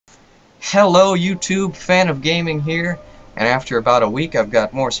Hello YouTube, fan of gaming here, and after about a week I've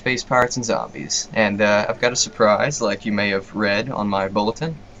got more space pirates and zombies. And I've got a surprise, like you may have read on my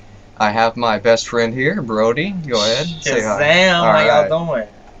bulletin. I have my best friend here, Brody. Go ahead, say hi. Shazam, how y'all doing?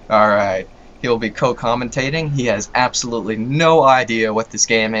 Alright, he'll be co-commentating. He has absolutely no idea what this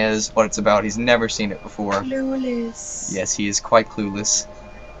game is, what it's about. He's never seen it before. Clueless. Yes, he is quite clueless,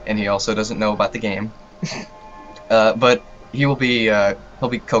 and he also doesn't know about the game. But he'll be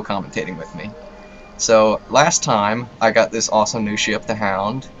co-commentating with me. So last time I got this awesome new ship, the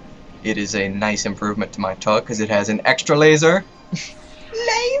Hound. It is a nice improvement to my tug because it has an extra laser.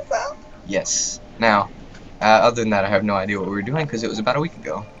 Laser. Yes. Now, other than that, I have no idea what we were doing because it was about a week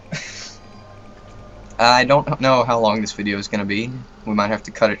ago. I don't know how long this video is going to be. We might have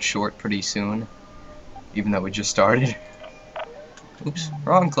to cut it short pretty soon, even though we just started. Oops,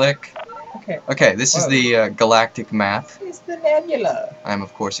 wrong click. Okay, this is the galactic map. It's the nebula. I'm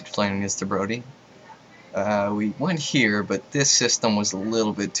of course explaining this to Brody. We went here, but this system was a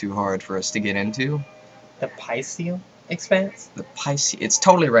little bit too hard for us to get into. The Piscean expanse? The Piscean. It's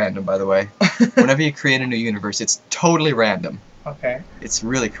totally random, by the way. Whenever you create a new universe, it's totally random. Okay. It's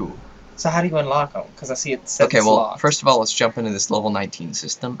really cool. So how do you unlock them? Because I see it says okay, well, locked. First of all, let's jump into this level 19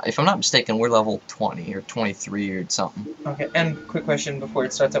 system. If I'm not mistaken, we're level 20 or 23 or something. Okay, and quick question before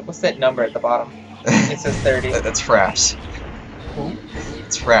it starts up. What's that number at the bottom? It says 30. That's fraps. Cool.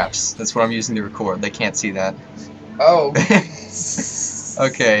 It's fraps. That's what I'm using to record. They can't see that. Oh.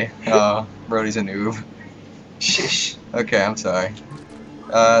 Okay, Brody's a noob. Shish. Okay, I'm sorry.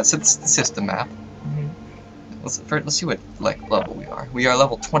 So this is the system map. Let's see what level we are. We are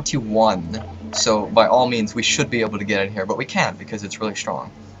level 21, so by all means we should be able to get in here, but we can't because it's really strong.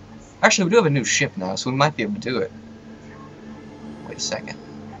 Actually, we do have a new ship now, so we might be able to do it. Wait a second.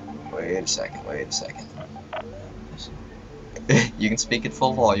 Wait a second. Wait a second. You can speak at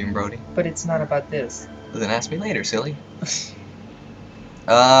full volume, Brody. But it's not about this. Well, then ask me later, silly.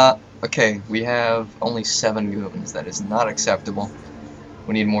 Okay, we have only 7 goons. That is not acceptable.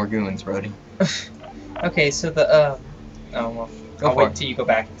 We need more goons, Brody. Okay, so the, oh, well, I'll wait till you go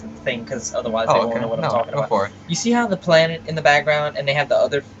back to the thing, because otherwise they won't know what I'm talking about. Go for it. You see how the planet in the background, and they have the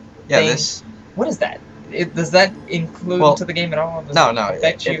other Yeah, thing? this... What is that? Does that include to the game at all? Does it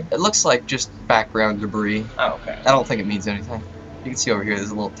affect you? It looks like just background debris. Oh, okay. I don't think it means anything. You can see over here,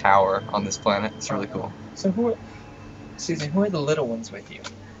 there's a little tower on this planet. It's really cool. So who are the little ones with you?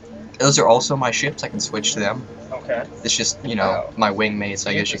 Those are also my ships. I can switch to them. Okay. It's just, you know, my wingmates,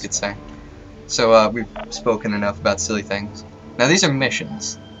 I guess you could say. So, we've spoken enough about silly things. Now, these are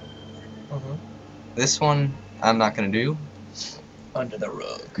missions. This one, I'm not going to do. Under the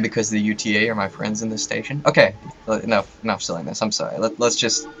rug. Because the UTA are my friends in this station. Okay, enough silliness. I'm sorry.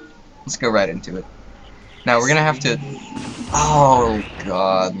 Let's go right into it. Now, we're going to have to... Oh,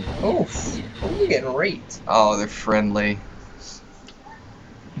 God. Oof. Oh, you're getting raped. Oh, they're friendly.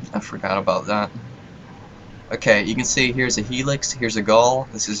 I forgot about that. Okay, you can see here's a helix, here's a gull,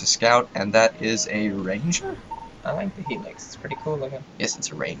 this is a scout, and that is a ranger? I like the helix, it's pretty cool looking. Yes,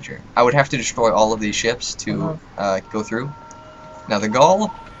 it's a ranger. I would have to destroy all of these ships to go through. Now the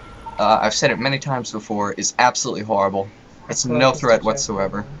gull, I've said it many times before, is absolutely horrible. It's no threat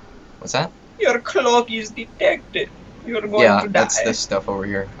whatsoever. What's that? Your cloak is detected. You're going to die. That's this stuff over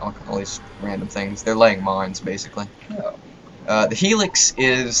here. All these random things. They're laying mines, basically. Oh. The helix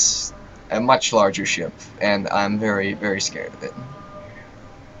is a much larger ship, and I'm very, very scared of it.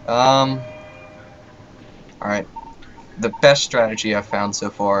 Alright. The best strategy I've found so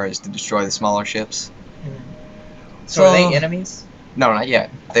far is to destroy the smaller ships. So are they enemies? No, not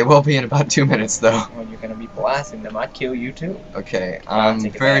yet. They will be in about 2 minutes, though. Well, you're gonna be blasting them. I'd kill you, too. Okay, I'm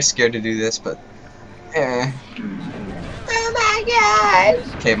very scared to do this, but... Oh my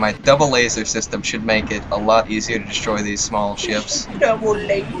god! Okay, my double laser system should make it a lot easier to destroy these small ships. Double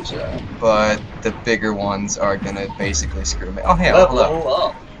laser. But the bigger ones are gonna basically screw me. Oh, hey,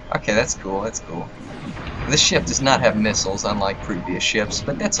 hello. Okay, that's cool, that's cool. This ship does not have missiles, unlike previous ships,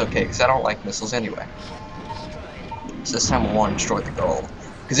 but that's okay, because I don't like missiles anyway. So this time I want to destroy the gull.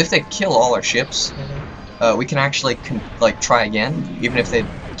 Because if they kill all our ships, we can actually, try again, even if they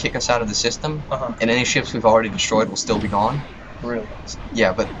kick us out of the system, and any ships we've already destroyed will still be gone. Really?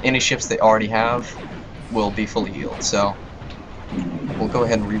 Yeah, but any ships they already have will be fully healed, so we'll go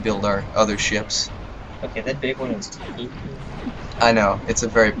ahead and rebuild our other ships. Okay, that big one is heat. I know, it's a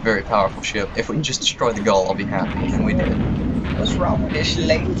very, very powerful ship. If we can just destroy the gull, I'll be happy, and we did. What's wrong with this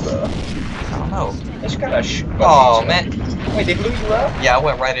laser? I don't know. It's got a oh, man. Wait, did it blew you up? Yeah, I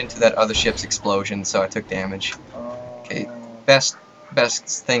went right into that other ship's explosion, so I took damage. Okay, best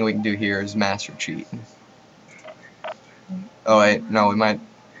thing we can do here is mass retreat. Oh wait, no, we might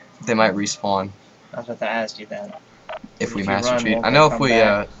They might respawn. I was about to ask you that. If we master cheat. I know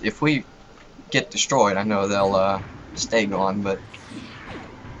if we get destroyed, I know they'll stay gone, but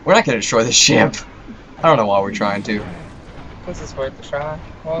we're not gonna destroy this ship. I don't know why we're trying to. This is worth a try.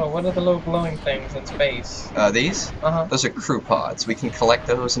 Well, what are the little glowing things in space? These? Uh-huh. Those are crew pods. We can collect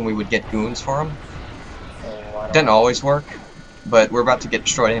those and we would get goons for them. Oh, Doesn't always work, but we're about to get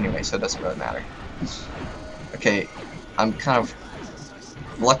destroyed anyway, so it doesn't really matter. Okay, I'm kind of...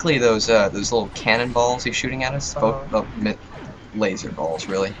 Luckily those little cannonballs he's shooting at us, laser balls,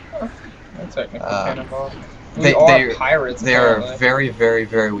 really. That's technically cannonballs. They are pirates. They are very, very,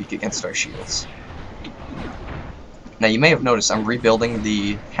 very weak against our shields. Now you may have noticed I'm rebuilding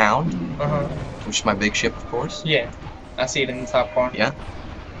the Hound, which is my big ship, of course. Yeah, I see it in the top corner. Yeah.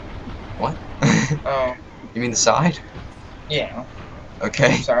 What? Oh. You mean the side? Yeah.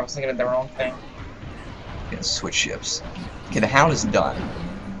 Okay. I'm sorry, I was thinking of the wrong thing. Yeah, switch ships. Okay, the Hound is done.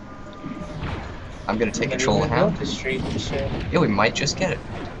 I'm gonna take control of the Hound. Yeah, we might just get it.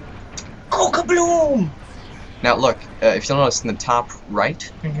 Coca-bloom! Now look, if you'll notice in the top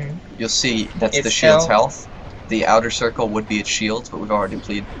right, you'll see that's the shield's health. The outer circle would be its shields, but we've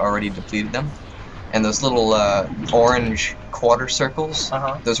already depleted them. And those little orange quarter circles,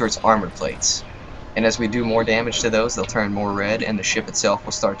 those are its armor plates. And as we do more damage to those, they'll turn more red, and the ship itself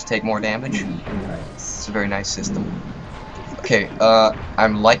will start to take more damage. It's a very nice system. Okay,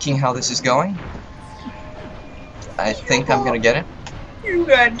 I'm liking how this is going. I think I'm gonna get it. You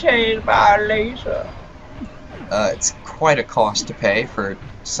got tased by a laser. It's quite a cost to pay for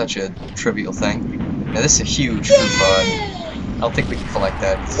such a trivial thing. Now this is a huge food pod. I don't think we can collect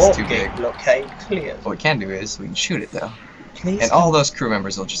that because it's too big. Clear. What we can do is we can shoot it though. Please and all those crew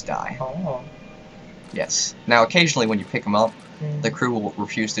members will just die. Oh. Yes. Now occasionally when you pick them up, the crew will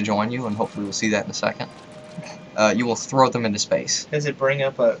refuse to join you, and hopefully we'll see that in a second. You will throw them into space. Does it bring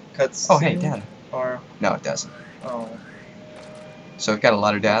up a cutscene? Oh hey, data. Or... No, it doesn't. Oh. So we've got a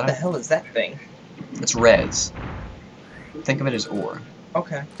lot of data. What the hell is that thing? It's res. Think of it as ore.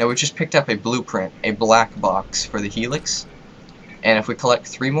 Okay. Now we've just picked up a blueprint, a black box for the Helix, and if we collect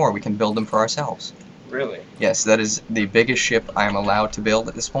 3 more, we can build them for ourselves. Really? Yes, that is the biggest ship I am allowed to build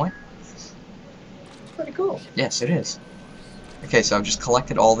at this point. It's pretty cool. Yes, it is. Okay, so I've just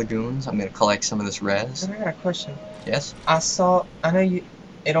collected all the goons. I'm going to collect some of this res. I got a question. Yes? I know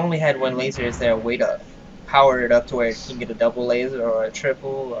it only had one laser. Is there a way to power it up to where it can get a double laser or a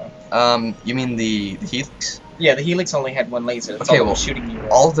triple? Or... You mean the Helix? Yeah, the Helix only had one laser. That's okay, all well, shooting you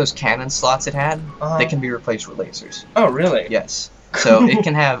with. All of those cannon slots it had, they can be replaced with lasers. Oh, really? Yes. So it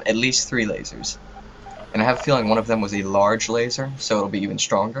can have at least 3 lasers. And I have a feeling one of them was a large laser, so it'll be even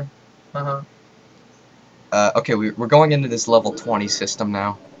stronger. Okay, we're going into this level 20 system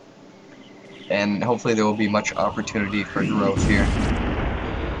now. And hopefully there will be much opportunity for growth here.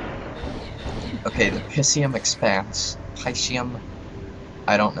 Okay, the Piscium Expanse. Piscium...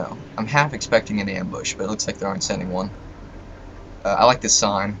 I don't know. I'm half expecting an ambush, but it looks like they aren't sending one. I like this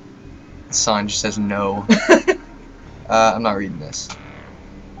sign. The sign just says no. I'm not reading this.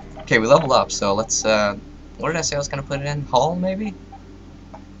 Okay, we leveled up, so let's, what did I say I was gonna put it in? Hull, maybe?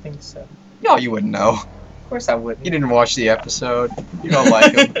 I think so. No, you wouldn't know. Of course I wouldn't. You didn't watch the episode. You don't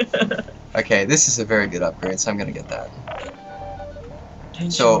like him. Okay, this is a very good upgrade, so I'm gonna get that.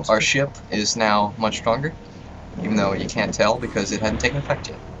 So, our ship is now much stronger. Even though you can't tell because it hadn't taken effect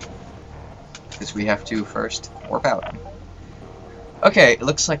yet. Because we have to first warp out. Okay, it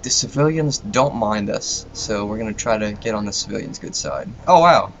looks like the civilians don't mind us, so we're gonna try to get on the civilians' good side. Oh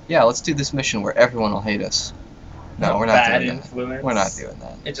wow, yeah, let's do this mission where everyone will hate us. No, we're not doing that. We're not doing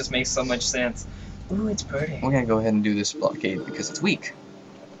that. It just makes so much sense. Ooh, it's pretty. We're gonna go ahead and do this blockade because it's weak.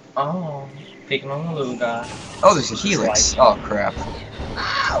 Oh, picking on the little guy. Oh, there's a Helix. Oh crap.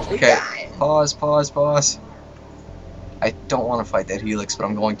 Okay, pause. I don't want to fight that Helix, but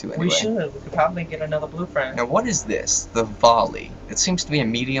I'm going to anyway. We should. We could probably get another blueprint. Now, what is this? The Volley. It seems to be a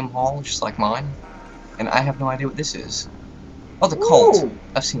medium hull, just like mine. And I have no idea what this is. Oh, the Colt.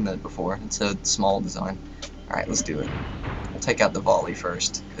 I've seen that before. It's a small design. Alright, let's do it. We'll take out the Volley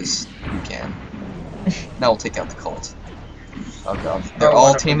first, because we can. Now we'll take out the Colt. Oh god. They're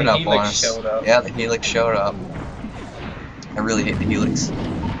all teaming up on us. Yeah, the Helix showed up. I really hate the Helix.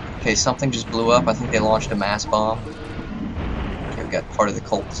 Okay, something just blew up. I think they launched a mass bomb. Got part of the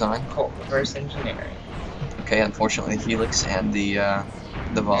Colt design. Colt reverse engineering. Okay, unfortunately the Helix and the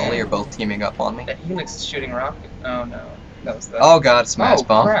Volley are both teaming up on me. The Helix is shooting rocket. Oh no, that was the. Oh god, it's mass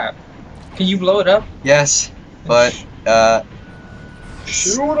bomb. Oh crap! Can you blow it up? Yes, but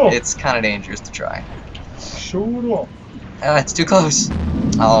shoot 'em. It's kind of dangerous to try. Shoot 'em. It's too close.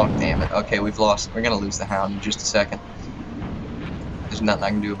 Oh damn it. Okay, we've lost. We're gonna lose the Hound in just a second. There's nothing I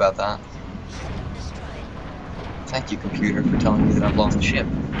can do about that. Thank you, computer, for telling me that I've lost the ship.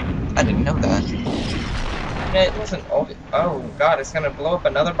 I didn't know that. Yeah, it wasn't. Oh god, it's gonna blow up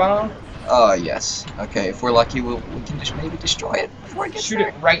another bomb? Oh, yes. Okay, if we're lucky, we can just maybe destroy it before it gets Shoot there.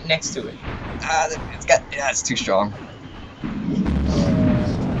 it right next to it. It's too strong.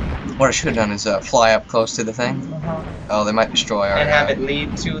 What I should have done is fly up close to the thing. Oh, they might destroy our... And have it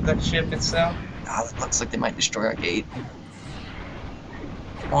lead to the ship itself? Ah, it looks like they might destroy our gate.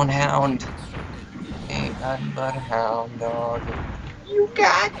 Come on, Hound. Ain't nothing but a hound dog. You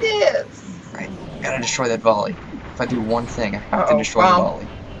got this! Right, gotta destroy that volley. If I do one thing, I have to destroy the volley.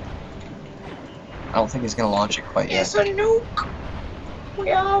 I don't think he's gonna launch it quite yet. It's a nuke!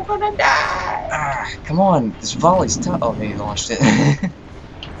 We all gonna die! Ah, come on, this volley's tough. Oh, he launched it.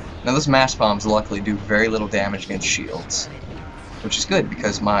 Now, those mass bombs luckily do very little damage against shields, which is good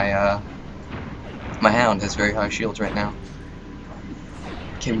because my my Hound has very high shields right now.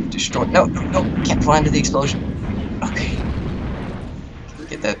 Okay, we've destroyed. No, can't fly into the explosion. Okay,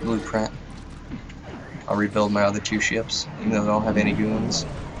 get that blueprint. I'll rebuild my other 2 ships, even though they don't have any goons.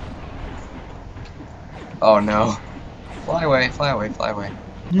 Oh no! Fly away, fly away, fly away.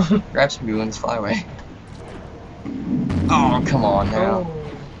 Grab some goons, fly away. Oh, come on now.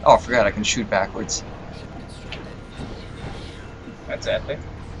 Oh, I forgot I can shoot backwards. That's epic.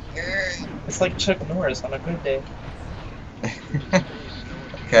 It's like Chuck Norris on a good day.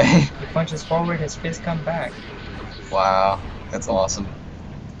 Okay. He punches forward, his fist come back. Wow, that's awesome.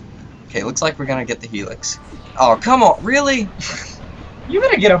 Okay, looks like we're gonna get the helix. Oh, come on, really? You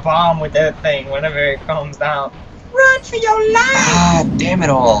better get a bomb with that thing whenever it comes down. Run for your life! Ah, damn it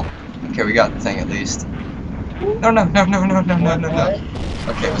all. Okay, we got the thing at least. No.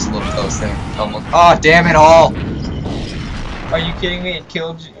 Okay, it was a little close there. Almost. Oh, damn it all! Are you kidding me? It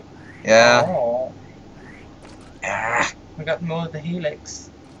killed you. Yeah. Oh. Ah. We got more of the helix.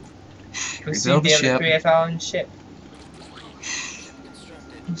 Rebuild the ship. Create our own ship.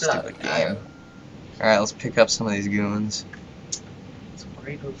 Stupid game. Alright, let's pick up some of these goons. Some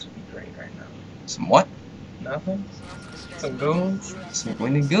great would be great right now. Some what? Nothing? Some goons? We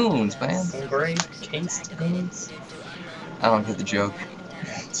need goons, man. Some great cased goons? I don't get the joke.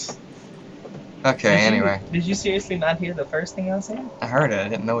 Okay, anyway. Did you seriously not hear the first thing I was saying? I heard it. I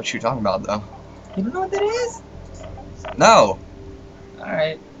didn't know what you were talking about, though. You don't know what that is? No!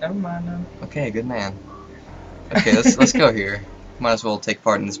 Alright, never mind then. Okay, good man. Okay, let's go here. Might as well take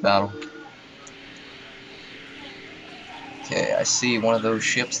part in this battle. Okay, I see one of those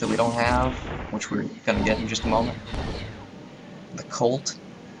ships that we don't have, which we're gonna get in just a moment. The Colt.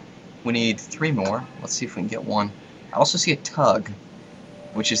 We need 3 more. Let's see if we can get one. I also see a tug,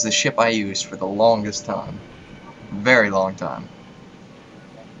 which is the ship I used for the longest time. Very long time.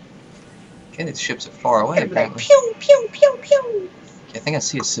 Okay, these ships are far away, apparently. Like, pew, pew, pew, pew. Okay, I think I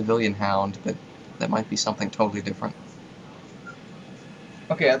see a civilian Hound, but that might be something totally different.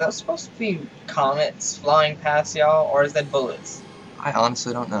 Okay, are those supposed to be comets flying past y'all, or is that bullets? I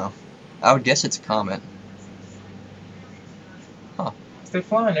honestly don't know. I would guess it's a comet. Huh. They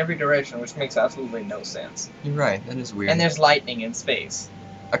fly in every direction, which makes absolutely no sense. You're right, that is weird. And there's lightning in space.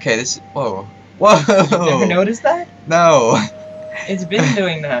 Okay, this... Whoa. Whoa! You've never noticed that? No! It's been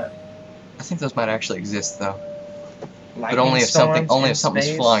doing that. I think those might actually exist, though. Lightning but only if something's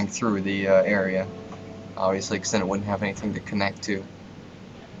space? flying through the area. Obviously, because then it wouldn't have anything to connect to.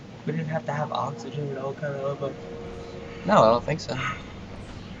 We didn't have to have oxygen and all kind of other... No, I don't think so. I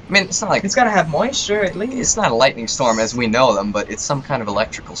mean, it's not like... It's gotta have moisture, at least. It's not a lightning storm as we know them, but it's some kind of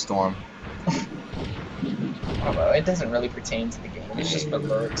electrical storm. Oh, well, it doesn't really pertain to the game. It's just for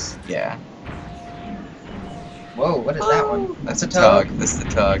looks. Yeah. Whoa, what is that one? That's a tug. That's the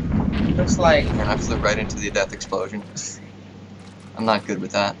tug. Looks like... And I flew right into the death explosion. I'm not good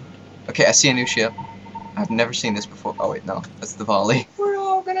with that. Okay, I see a new ship. I've never seen this before. Oh wait, no. That's the volley. We're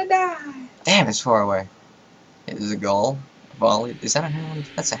all gonna die. Damn, it's far away. Okay, there's a gull. Volley. Is that a hound?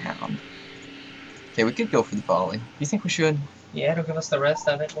 That's a hound. Okay, we could go for the volley. You think we should? Yeah, it'll give us the rest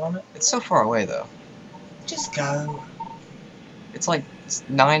of it, won't it? It's so far away, though. Just go. It's like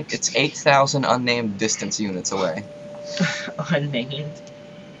it's 8,000 unnamed distance units away. Unnamed?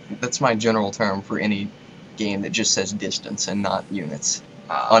 That's my general term for any game that just says distance and not units.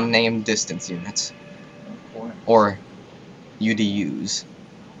 Unnamed distance units. Or UDUs,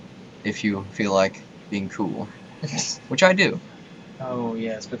 if you feel like being cool. Which I do. Oh,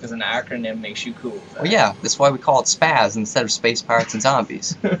 yes, because an acronym makes you cool. Well, yeah, that's why we call it SPAZ instead of Space Pirates and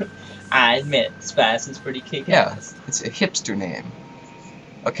Zombies. I admit, SPAZ is pretty kick-ass. Yeah, it's a hipster name.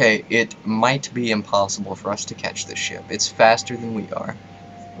 Okay, it might be impossible for us to catch this ship. It's faster than we are.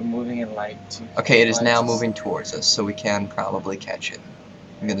 We're moving in like 2. Okay, it is now moving towards us, so we can probably catch it.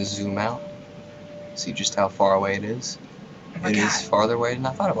 I'm gonna zoom out, see just how far away it is. Oh my It God. is farther away than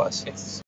I thought it was. It's